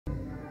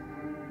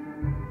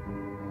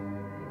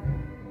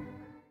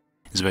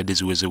zibadde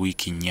ziweze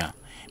wiiki 4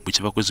 bwe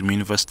ky'abakozi mu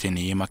yunivaasite eno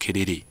ey'e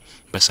Makerere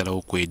basalawo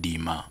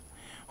okwediima.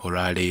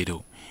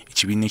 Olwaleero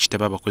ekibiina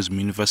ekitaba abakozi mu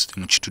yunivaasite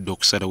eno kitudde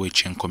okusalawo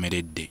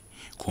ekyenkomeredde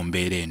ku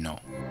mbeera eno.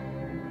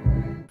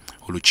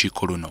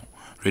 Olukiiko luno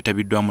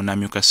lwetabiddwamu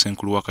n'amyuka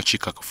ssenkulu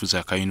w'akakiiko akafuzi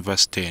aka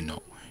yunivaasite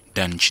eno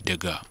Dan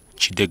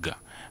Kidega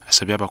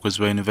asabye abakozi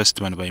ba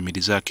yunivaasite bano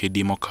bayimiriza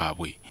akeediimo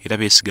kaabwe era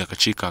beesiga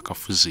akakiiko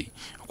akafuzi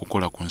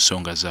okukola ku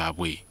nsonga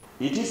zaabwe.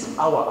 It is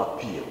our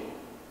appeal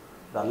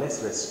that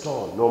let's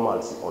restore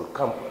normalcy on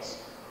campus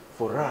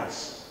for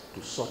us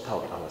to sort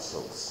out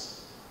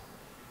ourselves.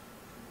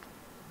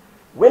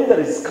 When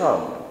there is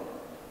calm,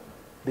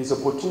 there is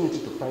opportunity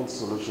to find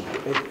solution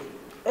to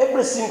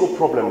every single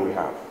problem we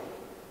have.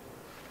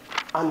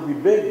 And we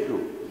beg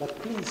you that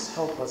please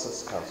help us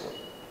as council.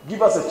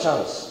 Give us a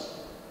chance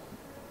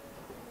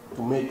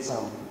to make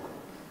some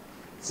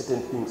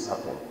certain things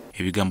happen.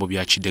 Ebigambo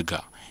bya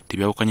Kidega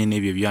tebyawukanye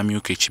n'ebyo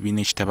ebyamyuka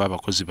ekibiina ekitaba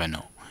abakozi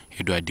bano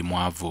Edward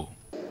Mwavu.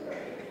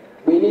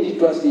 We need to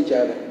trust each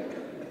other.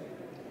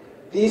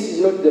 This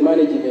is not the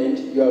management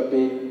you have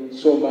been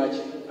so much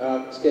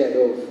scared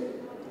of.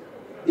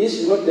 This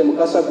is not the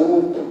Mukasa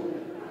group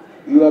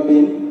you have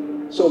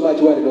been so much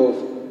worried of.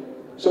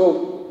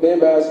 So,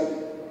 members,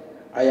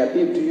 I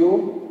appeal to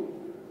you,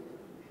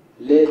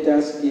 let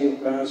us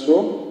give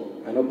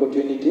council an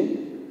opportunity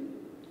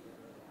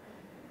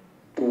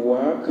to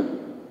work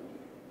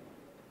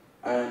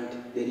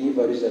and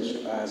deliver results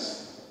to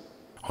us.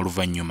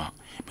 Oluvannyuma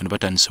bano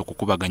batandise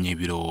okukubaganya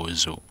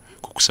ebirowoozo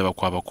ku kusaba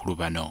kw'abakulu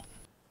bano.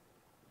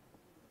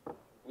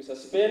 We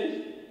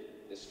suspend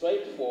the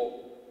strike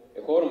for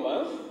a whole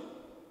month.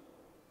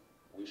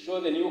 We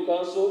show the new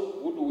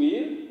council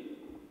goodwill.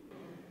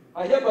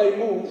 I hereby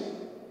move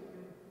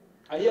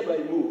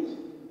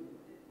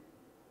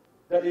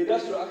that the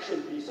industrial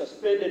action be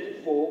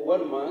suspended for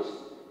 1 month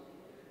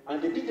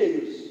and the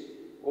details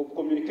of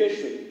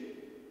communication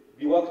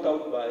be worked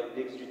out by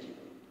the executive.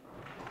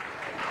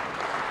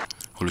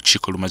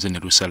 Olukiiko lumaze ne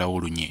lusalawo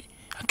lunye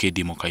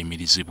akeediimo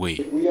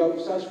kayimirizibwe. We have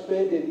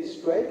suspended this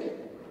strike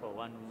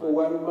for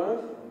 1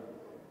 month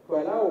to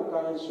allow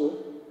council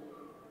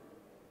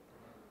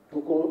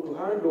to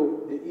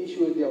handle the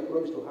issues they have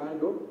promised to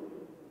handle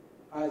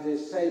as a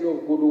sign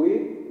of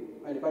goodwill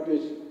and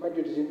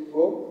patriotism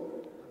for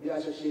the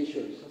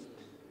associations.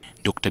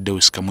 Dr.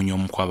 Deus Kamunyo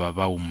omu ku abo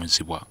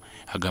abaawummuzibwa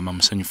agamba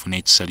musanyufu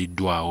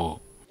n'ekisaliddwawo.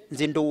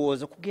 Nze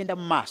ndowooza kugenda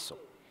mu maaso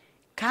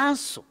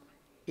kanso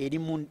eri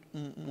mu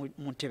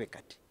ntebe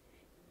kati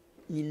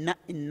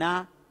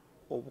nina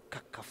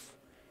obukakafu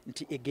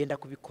nti egenda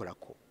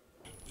kubikolako.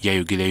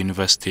 Yayogera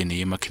yunivaasite eno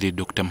ey'e Makerere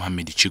Dr.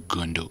 Mohamed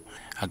Kigondo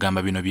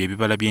agamba bino bye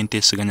bibala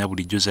by'enteesaganya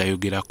bulijjo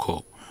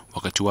z'ayogerako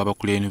wakati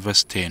w'abakulu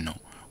yunivaasite eno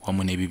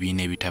wamu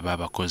n'ebibiina ebitaba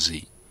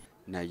abakozi.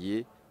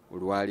 Naye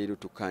olwaleero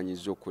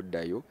tukkaanyiza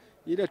okuddayo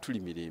era tuli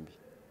mirembe.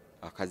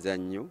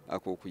 Akazannyo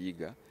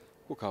ak'okuyiga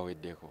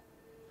kukaweddeko.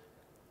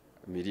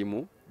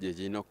 Mirimu gye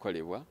girina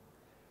okukolebwa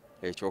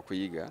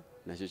ekyokuyiga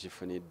nakyo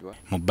kifuniddwa.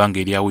 Mu bbanga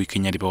erya wiiki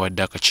 4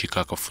 libawadde akakiiko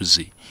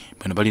akafuzi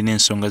bano balina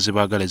ensonga ze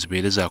baagala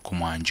zibeere za ku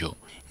mwanjo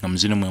nga mu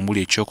zino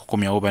mwembuli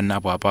ekyokukomyawo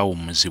bannaabwe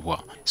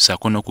abaawummuzibwa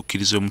ssaako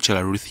n'okukkiriza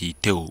omukyala Ruth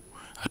Yitewu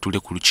atule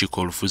ku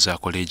lukiiko olufuzi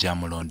akole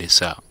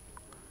egyamulondesa.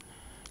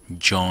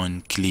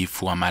 John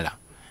Cliff Wamala,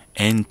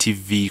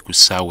 NTV ku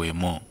ssaawa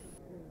emu.